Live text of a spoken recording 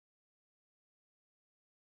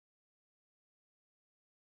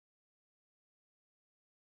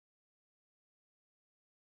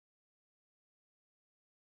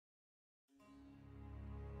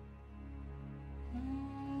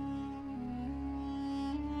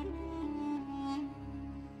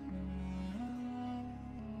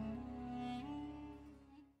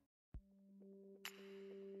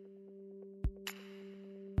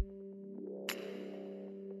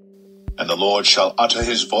And the Lord shall utter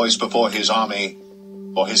his voice before his army,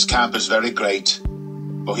 for his camp is very great.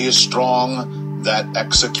 For he is strong that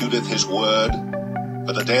executeth his word.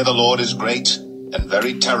 For the day of the Lord is great and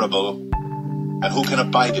very terrible, and who can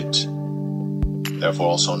abide it? Therefore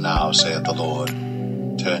also now, saith the Lord,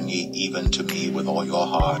 turn ye even to me with all your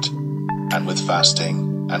heart, and with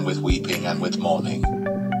fasting, and with weeping, and with mourning,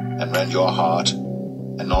 and rend your heart,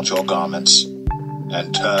 and not your garments,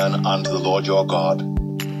 and turn unto the Lord your God,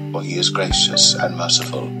 for he is gracious and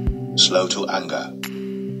merciful, slow to anger,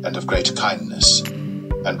 and of great kindness,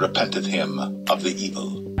 and repenteth him of the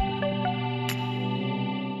evil.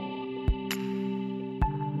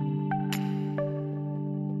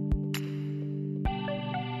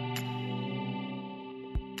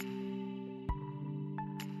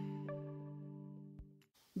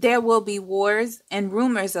 There will be wars and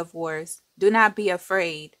rumors of wars. Do not be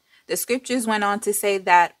afraid. The scriptures went on to say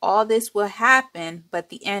that all this will happen, but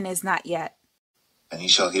the end is not yet. And ye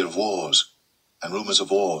shall hear of wars, and rumors of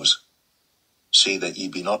wars. See that ye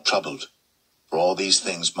be not troubled, for all these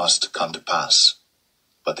things must come to pass,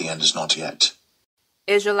 but the end is not yet.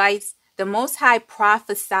 Israelites, the Most High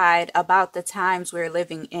prophesied about the times we're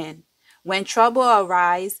living in. When trouble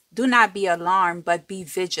arise, do not be alarmed, but be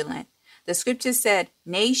vigilant. The scripture said,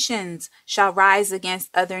 nations shall rise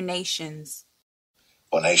against other nations.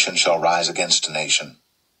 For nation shall rise against nation,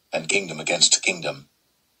 and kingdom against kingdom.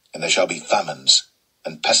 And there shall be famines,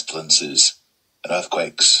 and pestilences, and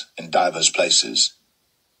earthquakes in divers places.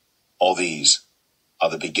 All these are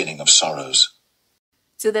the beginning of sorrows.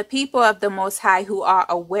 To the people of the Most High who are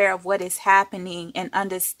aware of what is happening and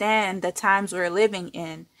understand the times we're living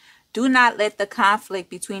in, do not let the conflict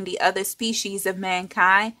between the other species of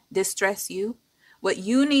mankind distress you. What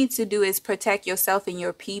you need to do is protect yourself and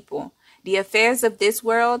your people. The affairs of this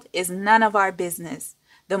world is none of our business.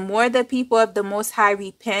 The more the people of the Most High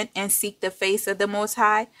repent and seek the face of the Most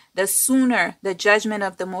High, the sooner the judgment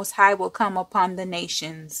of the Most High will come upon the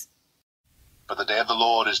nations. For the day of the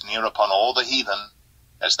Lord is near upon all the heathen.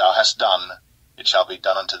 As thou hast done, it shall be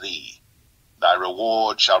done unto thee. Thy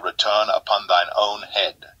reward shall return upon thine own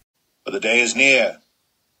head. For the day is near,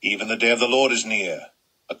 even the day of the Lord is near,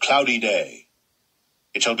 a cloudy day.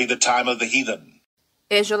 It shall be the time of the heathen.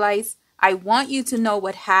 Israelites, I want you to know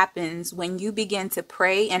what happens when you begin to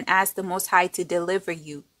pray and ask the Most High to deliver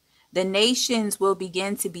you. The nations will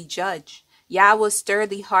begin to be judged. Yah will stir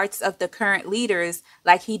the hearts of the current leaders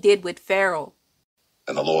like he did with Pharaoh.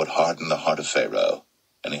 And the Lord hardened the heart of Pharaoh,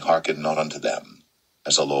 and he hearkened not unto them,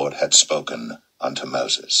 as the Lord had spoken unto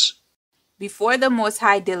Moses. Before the Most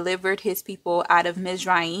High delivered his people out of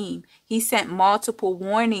Mizraim, he sent multiple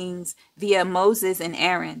warnings via Moses and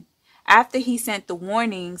Aaron. After he sent the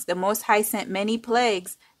warnings, the Most High sent many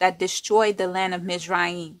plagues that destroyed the land of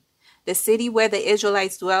Mizraim. The city where the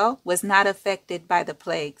Israelites dwell was not affected by the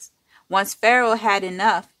plagues. Once Pharaoh had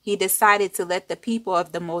enough, he decided to let the people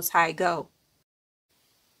of the Most High go.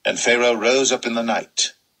 And Pharaoh rose up in the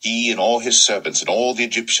night, he and all his servants and all the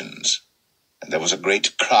Egyptians. And there was a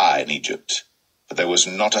great cry in Egypt, for there was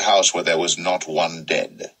not a house where there was not one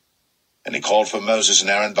dead. And he called for Moses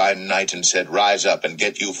and Aaron by night, and said, Rise up, and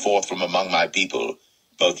get you forth from among my people,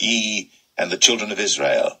 both ye and the children of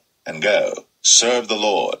Israel, and go, serve the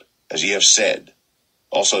Lord, as ye have said.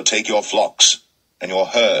 Also take your flocks and your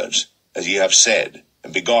herds, as ye have said,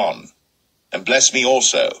 and be gone, and bless me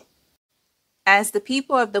also. As the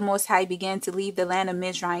people of the Most High began to leave the land of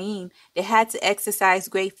Mizraim, they had to exercise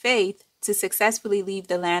great faith to successfully leave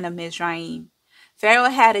the land of Mizraim.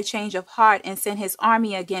 Pharaoh had a change of heart and sent his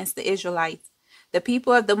army against the Israelites. The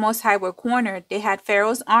people of the Most High were cornered. They had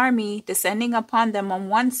Pharaoh's army descending upon them on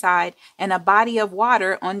one side and a body of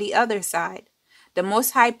water on the other side. The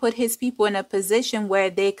Most High put his people in a position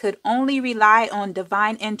where they could only rely on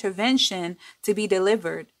divine intervention to be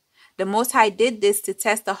delivered. The Most High did this to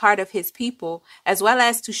test the heart of his people, as well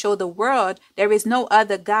as to show the world there is no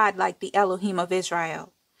other God like the Elohim of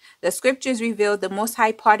Israel. The scriptures reveal the Most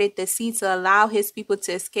High parted the sea to allow his people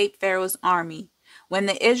to escape Pharaoh's army. When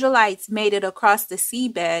the Israelites made it across the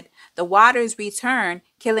seabed, the waters returned,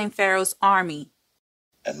 killing Pharaoh's army.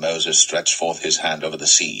 And Moses stretched forth his hand over the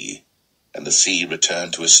sea, and the sea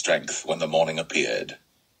returned to his strength when the morning appeared,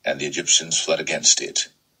 and the Egyptians fled against it.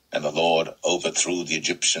 And the Lord overthrew the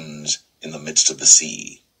Egyptians in the midst of the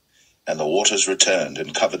sea. And the waters returned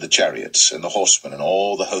and covered the chariots and the horsemen and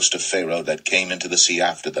all the host of Pharaoh that came into the sea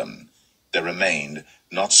after them. There remained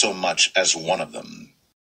not so much as one of them.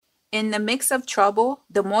 In the midst of trouble,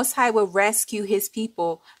 the Most High will rescue his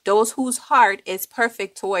people, those whose heart is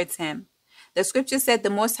perfect towards him. The scripture said the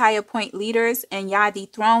Most High appoint leaders, and Yah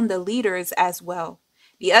dethrone the leaders as well.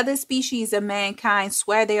 The other species of mankind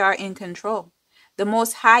swear they are in control. The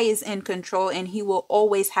Most High is in control, and he will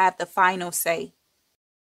always have the final say.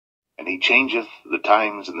 And he changeth the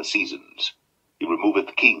times and the seasons. He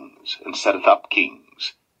removeth kings, and setteth up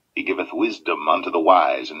kings. He giveth wisdom unto the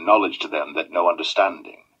wise, and knowledge to them that know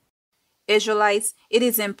understanding. Israelites, it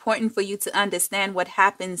is important for you to understand what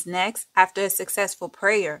happens next after a successful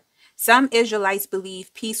prayer. Some Israelites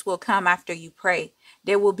believe peace will come after you pray.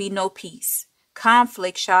 There will be no peace.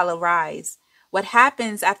 Conflict shall arise. What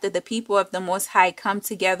happens after the people of the Most High come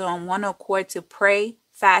together on one accord to pray,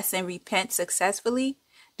 fast, and repent successfully?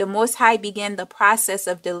 The Most High began the process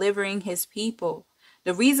of delivering his people.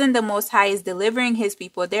 The reason the Most High is delivering his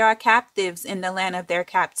people, there are captives in the land of their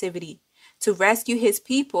captivity. To rescue his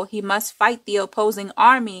people, he must fight the opposing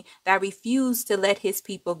army that refused to let his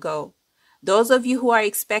people go. Those of you who are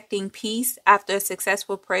expecting peace after a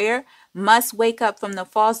successful prayer must wake up from the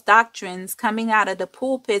false doctrines coming out of the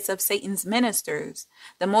pulpits of Satan's ministers.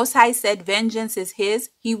 The Most High said vengeance is his,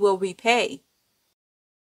 he will repay.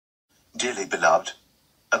 Dearly beloved,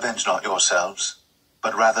 avenge not yourselves,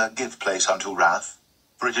 but rather give place unto wrath.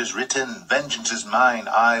 For it is written, Vengeance is mine,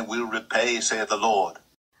 I will repay, saith the Lord.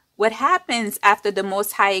 What happens after the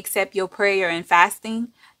Most High accept your prayer and fasting?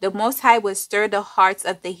 The Most High will stir the hearts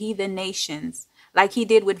of the heathen nations, like he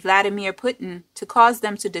did with Vladimir Putin, to cause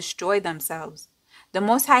them to destroy themselves. The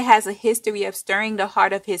Most High has a history of stirring the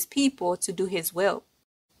heart of his people to do his will.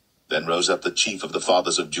 Then rose up the chief of the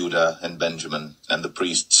fathers of Judah and Benjamin, and the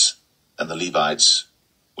priests, and the Levites,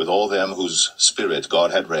 with all them whose spirit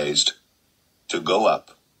God had raised, to go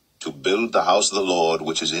up, to build the house of the Lord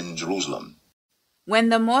which is in Jerusalem. When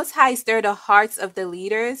the Most High stirred the hearts of the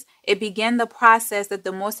leaders, it began the process of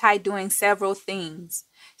the Most High doing several things: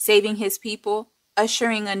 saving his people,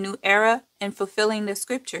 ushering a new era, and fulfilling the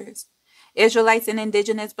scriptures. Israelites and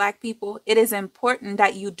indigenous black people, it is important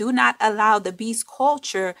that you do not allow the beast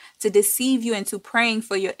culture to deceive you into praying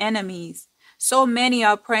for your enemies. So many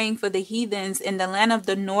are praying for the heathens in the land of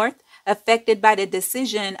the north, affected by the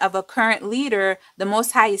decision of a current leader. The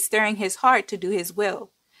Most High is stirring his heart to do his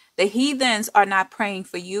will. The heathens are not praying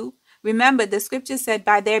for you. Remember, the scripture said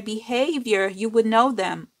by their behavior you would know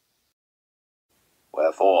them.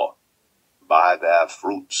 Wherefore, by their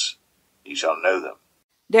fruits ye shall know them.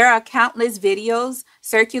 There are countless videos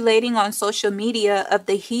circulating on social media of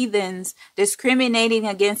the heathens discriminating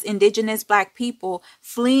against indigenous black people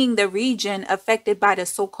fleeing the region affected by the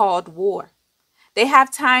so-called war. They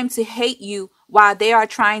have time to hate you while they are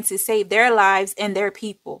trying to save their lives and their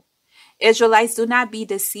people. Israelites, do not be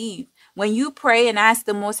deceived. When you pray and ask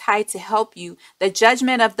the Most High to help you, the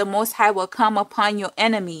judgment of the Most High will come upon your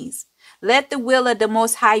enemies. Let the will of the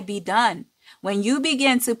Most High be done. When you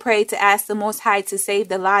begin to pray to ask the Most High to save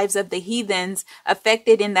the lives of the heathens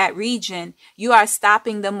affected in that region, you are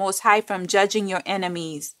stopping the Most High from judging your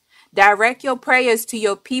enemies. Direct your prayers to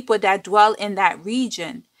your people that dwell in that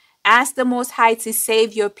region. Ask the Most High to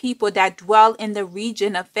save your people that dwell in the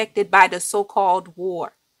region affected by the so-called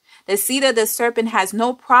war. The seed of the serpent has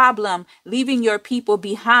no problem leaving your people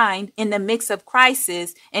behind in the mix of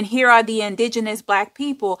crisis. And here are the indigenous black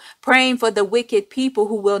people praying for the wicked people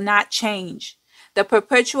who will not change. The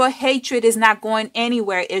perpetual hatred is not going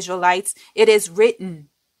anywhere, Israelites. It is written.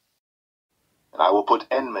 And I will put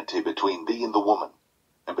enmity between thee and the woman,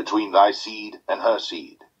 and between thy seed and her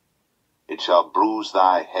seed. It shall bruise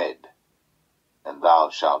thy head, and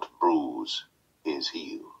thou shalt bruise his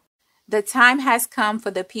heel. The time has come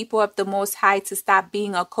for the people of the Most High to stop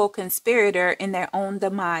being a co-conspirator in their own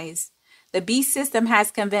demise. The beast system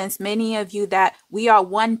has convinced many of you that we are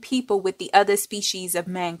one people with the other species of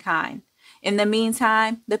mankind. In the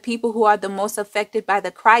meantime, the people who are the most affected by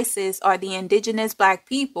the crisis are the indigenous black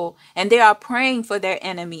people, and they are praying for their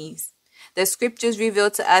enemies. The scriptures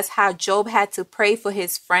reveal to us how Job had to pray for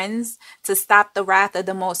his friends to stop the wrath of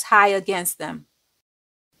the Most High against them.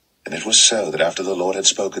 And it was so that after the Lord had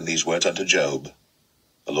spoken these words unto Job,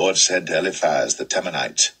 the Lord said to Eliphaz the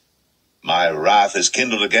Temanite, My wrath is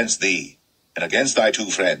kindled against thee, and against thy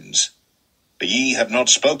two friends, for ye have not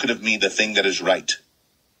spoken of me the thing that is right,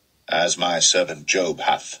 as my servant Job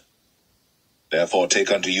hath. Therefore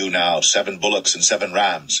take unto you now 7 bullocks and 7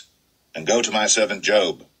 rams, and go to my servant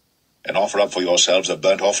Job, and offer up for yourselves a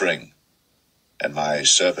burnt offering, and my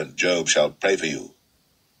servant Job shall pray for you.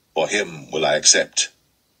 For him will I accept,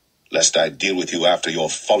 lest I deal with you after your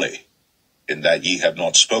folly, in that ye have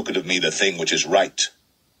not spoken of me the thing which is right,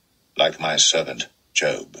 like my servant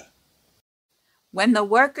Job. When the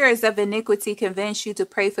workers of iniquity convince you to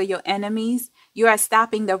pray for your enemies, you are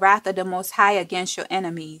stopping the wrath of the Most High against your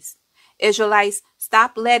enemies. Israelites,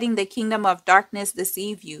 stop letting the kingdom of darkness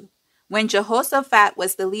deceive you. When Jehoshaphat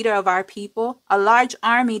was the leader of our people, a large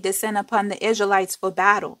army descended upon the Israelites for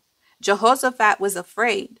battle. Jehoshaphat was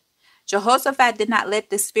afraid. Jehoshaphat did not let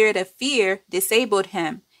the spirit of fear disable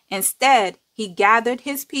him. Instead, he gathered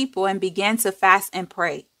his people and began to fast and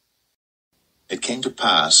pray. It came to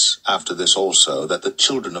pass after this also that the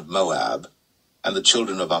children of Moab and the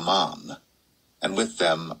children of Ammon, and with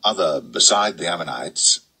them other beside the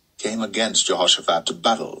Ammonites, came against Jehoshaphat to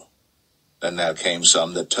battle. Then there came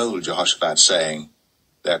some that told Jehoshaphat, saying,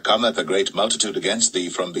 There cometh a great multitude against thee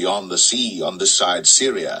from beyond the sea on this side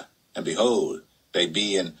Syria, and behold, they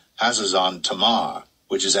be in Hazazon Tamar,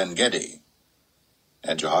 which is En-gedi.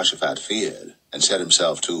 And Jehoshaphat feared, and set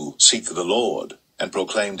himself to seek the Lord, and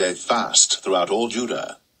proclaimed a fast throughout all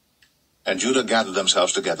Judah. And Judah gathered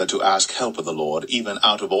themselves together to ask help of the Lord. Even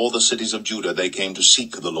out of all the cities of Judah they came to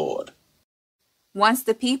seek the Lord. Once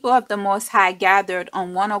the people of the Most High gathered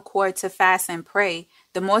on one accord to fast and pray,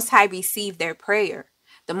 the Most High received their prayer.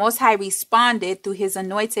 The Most High responded through his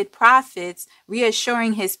anointed prophets,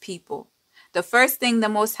 reassuring his people. The first thing the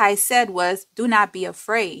Most High said was, Do not be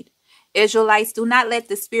afraid. Israelites, do not let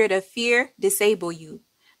the spirit of fear disable you.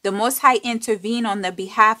 The Most High intervened on the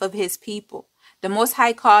behalf of his people. The Most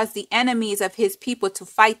High caused the enemies of his people to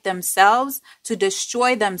fight themselves, to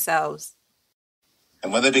destroy themselves.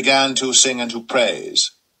 And when they began to sing and to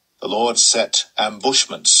praise, the Lord set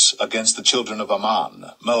ambushments against the children of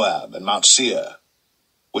Ammon, Moab, and Mount Seir,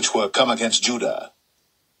 which were come against Judah,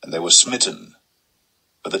 and they were smitten.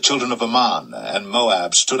 But the children of Ammon and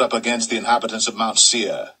Moab stood up against the inhabitants of Mount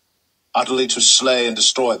Seir, utterly to slay and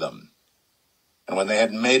destroy them. And when they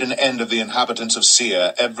had made an end of the inhabitants of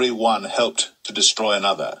Seir, every one helped to destroy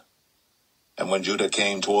another. And when Judah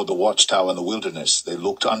came toward the watchtower in the wilderness, they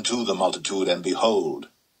looked unto the multitude, and behold,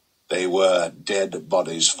 they were dead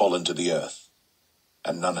bodies fallen to the earth,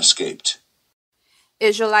 and none escaped.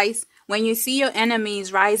 Israelites, when you see your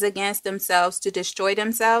enemies rise against themselves to destroy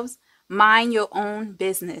themselves, mind your own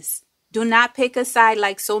business. Do not pick a side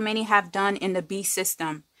like so many have done in the beast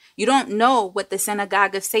system. You don't know what the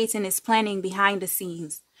synagogue of Satan is planning behind the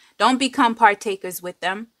scenes. Don't become partakers with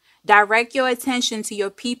them. Direct your attention to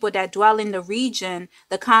your people that dwell in the region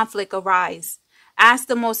the conflict arise. Ask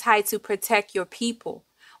the Most High to protect your people.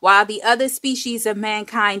 While the other species of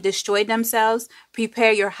mankind destroy themselves,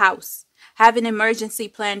 prepare your house. Have an emergency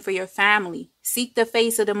plan for your family. Seek the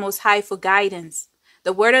face of the Most High for guidance.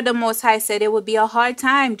 The word of the Most High said it would be a hard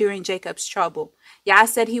time during Jacob's trouble. Yah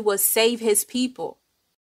said he will save his people.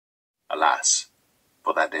 Alas,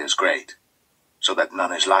 for that day is great, so that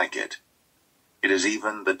none is like it. It is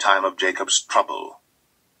even the time of Jacob's trouble,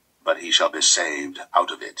 but he shall be saved out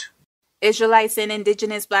of it. Israelites and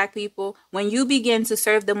indigenous black people, when you begin to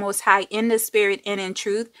serve the Most High in the spirit and in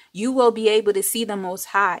truth, you will be able to see the Most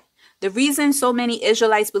High. The reason so many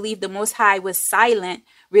Israelites believe the Most High was silent,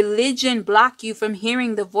 religion blocked you from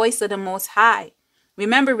hearing the voice of the Most High.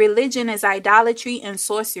 Remember, religion is idolatry and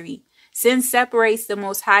sorcery. Sin separates the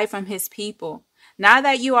Most High from his people. Now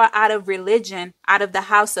that you are out of religion, out of the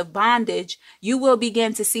house of bondage, you will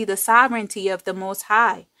begin to see the sovereignty of the Most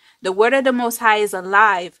High. The word of the Most High is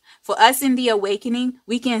alive. For us in the awakening,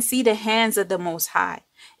 we can see the hands of the Most High.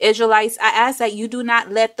 Israelites, I ask that you do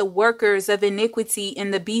not let the workers of iniquity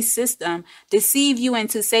in the beast system deceive you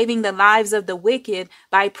into saving the lives of the wicked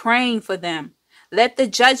by praying for them. Let the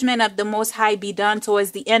judgment of the Most High be done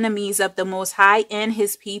towards the enemies of the Most High and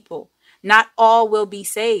his people. Not all will be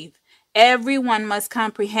saved. Everyone must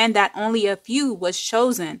comprehend that only a few was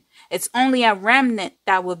chosen. It's only a remnant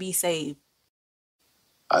that will be saved.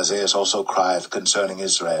 Isaiah also crieth concerning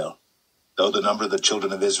Israel, Though the number of the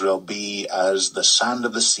children of Israel be as the sand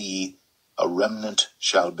of the sea, a remnant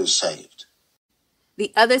shall be saved.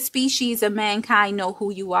 The other species of mankind know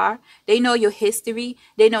who you are. They know your history.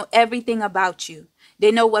 They know everything about you.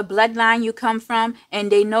 They know what bloodline you come from,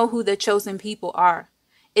 and they know who the chosen people are.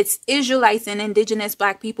 It's Israelites and indigenous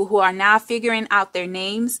black people who are now figuring out their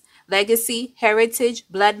names, legacy, heritage,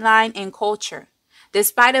 bloodline, and culture.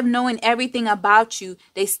 Despite of knowing everything about you,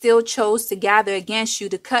 they still chose to gather against you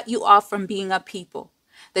to cut you off from being a people.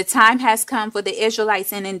 The time has come for the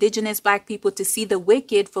Israelites and indigenous black people to see the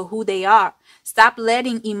wicked for who they are. Stop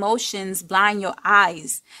letting emotions blind your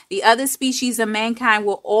eyes. The other species of mankind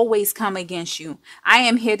will always come against you. I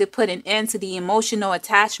am here to put an end to the emotional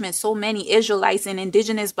attachment so many Israelites and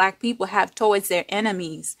indigenous black people have towards their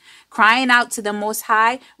enemies. Crying out to the Most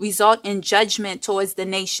High result in judgment towards the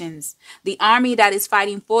nations. The army that is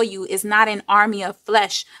fighting for you is not an army of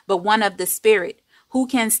flesh, but one of the spirit. Who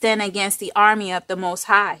can stand against the army of the Most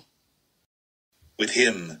High? With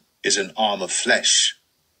him is an arm of flesh,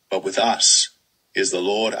 but with us is the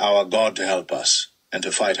Lord our God to help us. and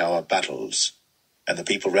to fight our battles. And the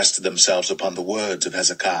people rested themselves upon the words of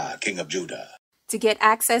Hezekiah, king of Judah. To get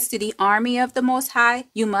access to the army of the Most High,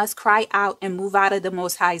 you must cry out and move out of the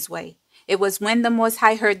Most High's way. It was when the Most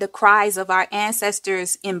High heard the cries of our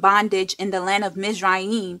ancestors in bondage in the land of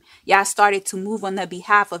Mizraim, Yah started to move on the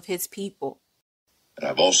behalf of his people. And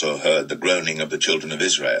I've also heard the groaning of the children of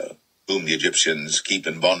Israel, whom the Egyptians keep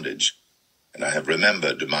in bondage, and I have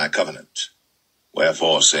remembered my covenant.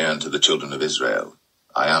 Wherefore say unto the children of Israel,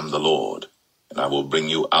 I am the Lord, and I will bring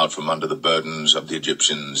you out from under the burdens of the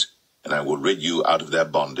Egyptians, and I will rid you out of their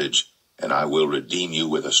bondage, and I will redeem you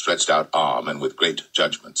with a stretched out arm and with great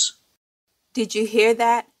judgments. Did you hear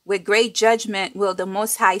that? With great judgment will the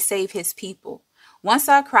Most High save his people. Once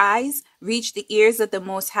our cries reach the ears of the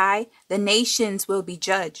Most High, the nations will be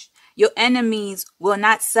judged. Your enemies will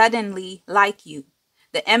not suddenly like you.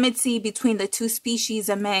 The enmity between the two species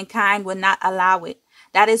of mankind will not allow it.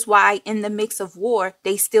 That is why in the mix of war,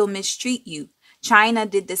 they still mistreat you. China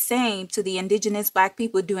did the same to the indigenous Black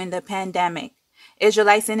people during the pandemic.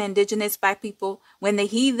 Israelites and indigenous Black people, when the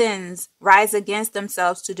heathens rise against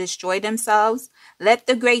themselves to destroy themselves, let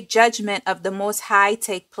the great judgment of the Most High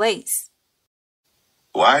take place.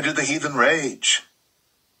 Why do the heathen rage,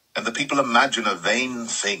 and the people imagine a vain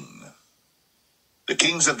thing? The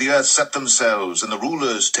kings of the earth set themselves, and the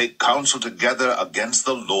rulers take counsel together against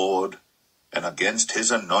the Lord and against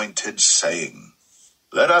his anointed, saying,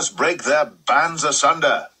 Let us break their bands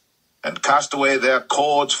asunder, and cast away their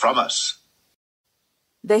cords from us.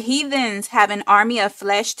 The heathens have an army of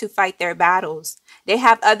flesh to fight their battles. They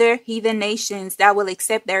have other heathen nations that will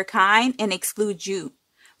accept their kind and exclude you.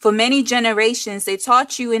 For many generations, they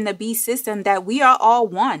taught you in the beast system that we are all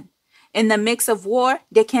one. In the mix of war,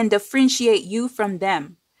 they can differentiate you from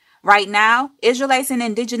them. Right now, Israelites and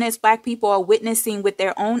indigenous Black people are witnessing with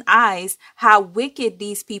their own eyes how wicked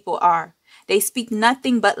these people are. They speak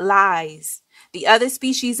nothing but lies. The other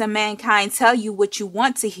species of mankind tell you what you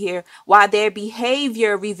want to hear, while their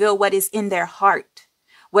behavior reveal what is in their heart.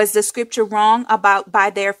 Was the scripture wrong about by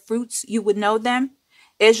their fruits you would know them?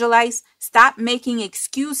 Israelites, stop making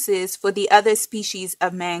excuses for the other species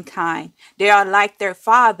of mankind. They are like their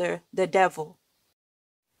father, the devil.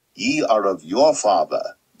 Ye are of your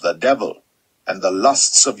father, the devil, and the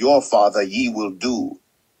lusts of your father ye will do.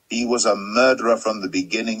 He was a murderer from the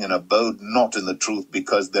beginning, and abode not in the truth,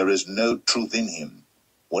 because there is no truth in him.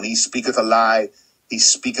 When he speaketh a lie, he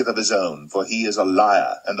speaketh of his own, for he is a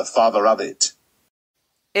liar, and the father of it.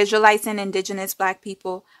 Israelites and indigenous Black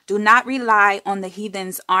people, do not rely on the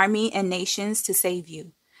heathens' army and nations to save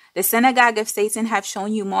you. The synagogue of Satan have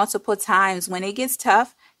shown you multiple times when it gets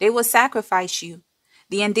tough, they will sacrifice you.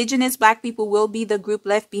 The indigenous Black people will be the group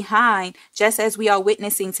left behind, just as we are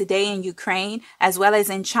witnessing today in Ukraine, as well as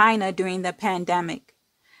in China during the pandemic.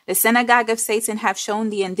 The synagogue of Satan have shown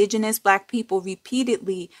the indigenous Black people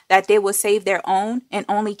repeatedly that they will save their own and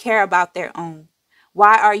only care about their own.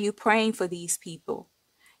 Why are you praying for these people?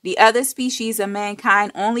 The other species of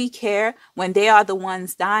mankind only care when they are the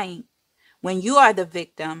ones dying. When you are the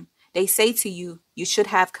victim, they say to you, you should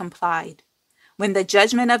have complied. When the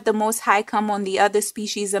judgment of the Most High come on the other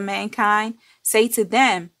species of mankind, say to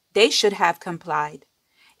them, they should have complied.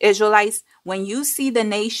 Israelites, when you see the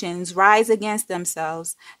nations rise against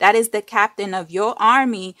themselves, that is the captain of your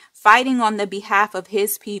army fighting on the behalf of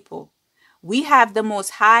his people. We have the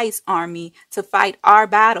Most High's army to fight our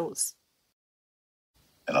battles.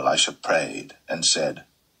 And Elisha prayed and said,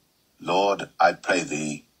 Lord, I pray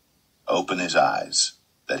thee, open his eyes,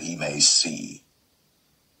 that he may see.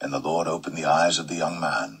 And the Lord opened the eyes of the young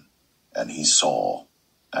man, and he saw,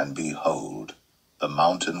 and behold, the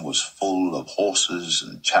mountain was full of horses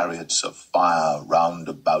and chariots of fire round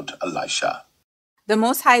about Elisha. The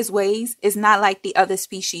Most High's ways is not like the other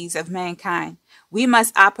species of mankind. We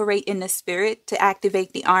must operate in the spirit to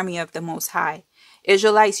activate the army of the Most High.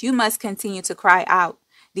 Israelites, you must continue to cry out.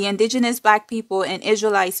 The indigenous Black people and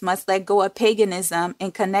Israelites must let go of paganism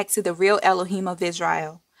and connect to the real Elohim of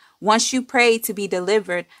Israel. Once you pray to be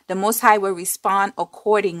delivered, the Most High will respond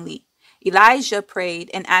accordingly. Elijah prayed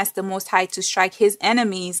and asked the Most High to strike his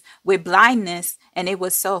enemies with blindness, and it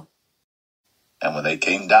was so. And when they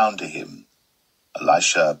came down to him,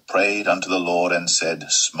 Elisha prayed unto the Lord and said,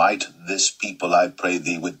 Smite this people, I pray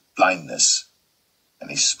thee, with blindness. And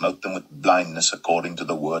he smote them with blindness according to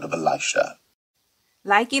the word of Elisha.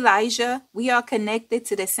 Like Elijah, we are connected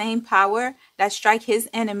to the same power that strike his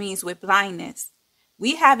enemies with blindness.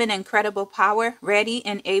 We have an incredible power ready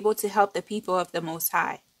and able to help the people of the Most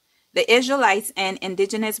High. The Israelites and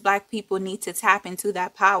indigenous Black people need to tap into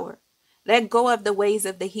that power. Let go of the ways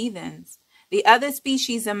of the heathens. The other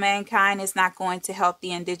species of mankind is not going to help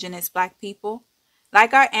the indigenous Black people.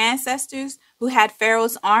 Like our ancestors who had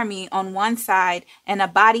Pharaoh's army on one side and a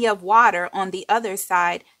body of water on the other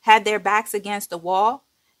side had their backs against the wall,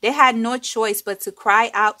 they had no choice but to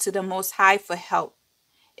cry out to the Most High for help.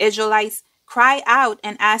 Israelites, cry out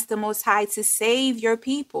and ask the Most High to save your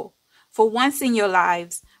people. For once in your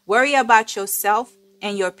lives, worry about yourself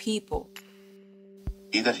and your people.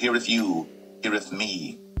 He that heareth you, heareth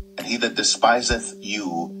me, and he that despiseth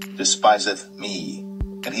you, despiseth me,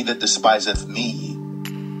 and he that despiseth me,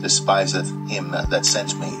 despiseth him that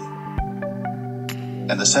sent me.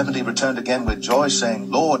 And the 70 returned again with joy,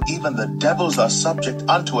 saying, Lord, even the devils are subject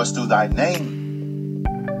unto us through thy name.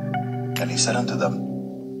 And he said unto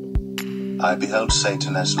them, I beheld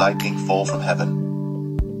Satan as lightning fall from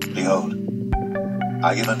heaven. Behold,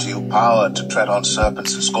 I give unto you power to tread on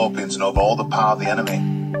serpents and scorpions, and over all the power of the enemy,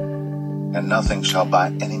 and nothing shall by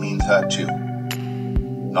any means hurt you.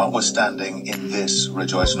 Notwithstanding, in this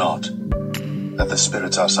rejoice not, that the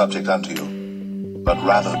spirits are subject unto you, but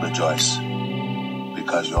rather rejoice,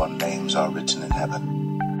 because your names are written in heaven.